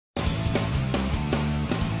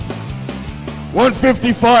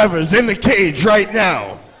155 is in the cage right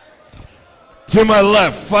now. To my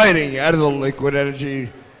left, fighting out of the Liquid Energy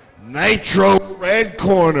Nitro red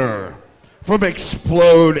corner from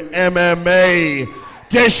Explode MMA,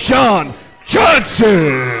 Dashon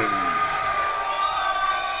Johnson.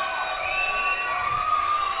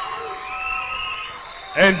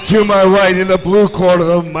 And to my right, in the blue corner,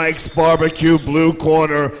 the Mike's Barbecue blue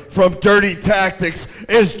corner from Dirty Tactics,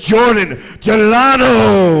 is Jordan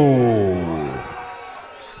Delano.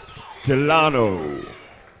 Delano.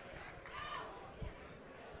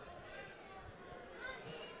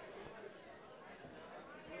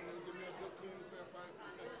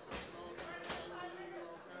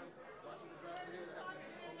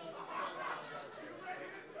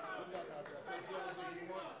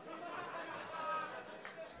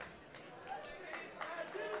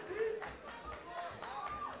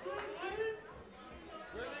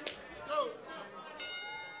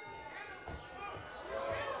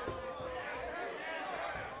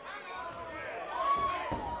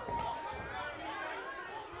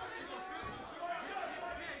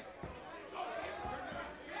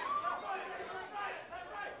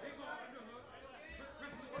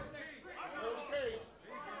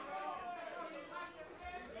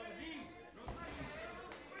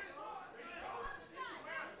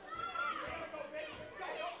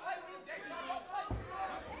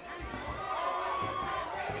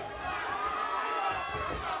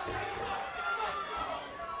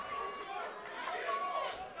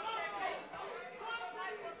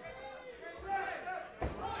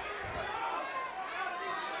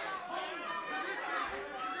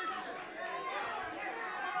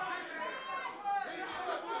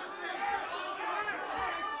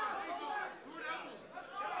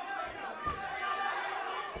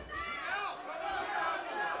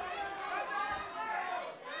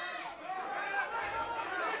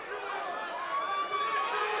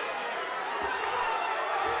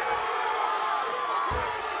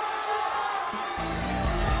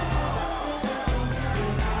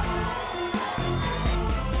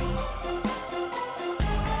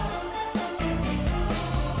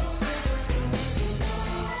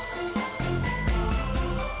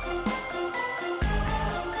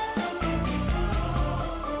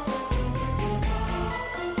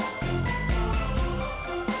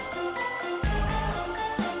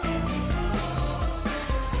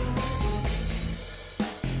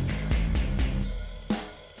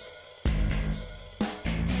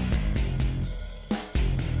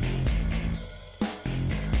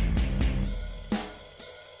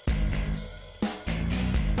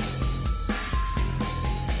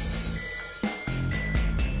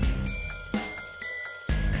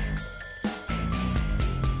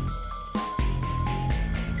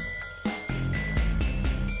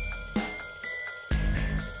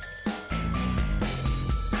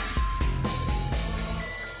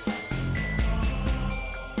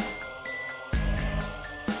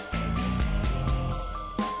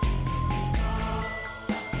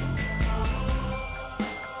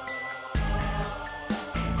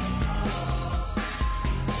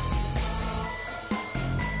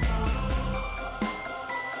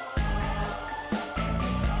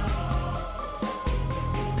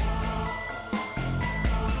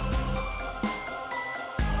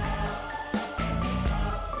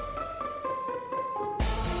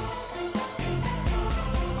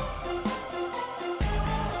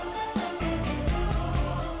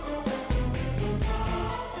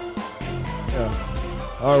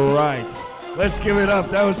 All right, let's give it up.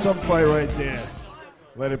 That was some fight right there.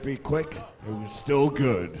 Let it be quick. It was still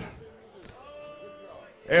good.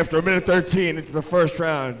 After a minute 13 into the first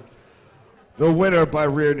round, the winner by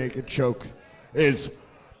rear naked choke is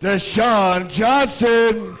Dashon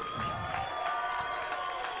Johnson.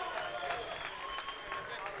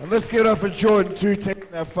 And let's give it up for Jordan, too,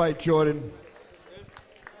 taking that fight, Jordan.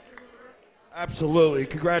 Absolutely.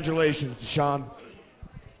 Congratulations, Dashon.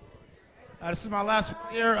 This is my last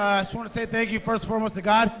year. I just want to say thank you first and foremost to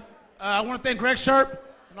God. I want to thank Greg Sharp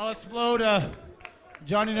and All Explode,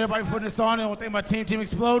 Johnny and everybody for putting this on. And I want to thank my Team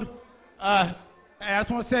Explode. I just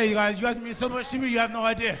want to say, you guys mean so much to me, you have no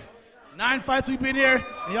idea. 9 fights we've been here,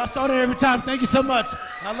 and y'all started every time. Thank you so much.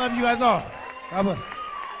 I love you guys all. God bless.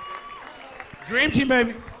 Dream Team,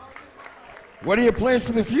 baby. What are your plans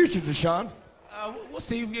for the future, Dashon? We'll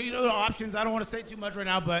see. You know, options. I don't want to say too much right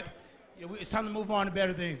now, but it's time to move on to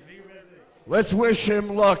better things. Let's wish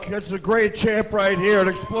him luck. That's a great champ right here at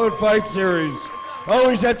Explode Fight Series.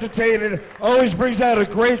 Always entertaining, always brings out a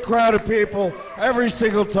great crowd of people every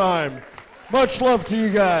single time. Much love to you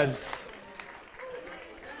guys.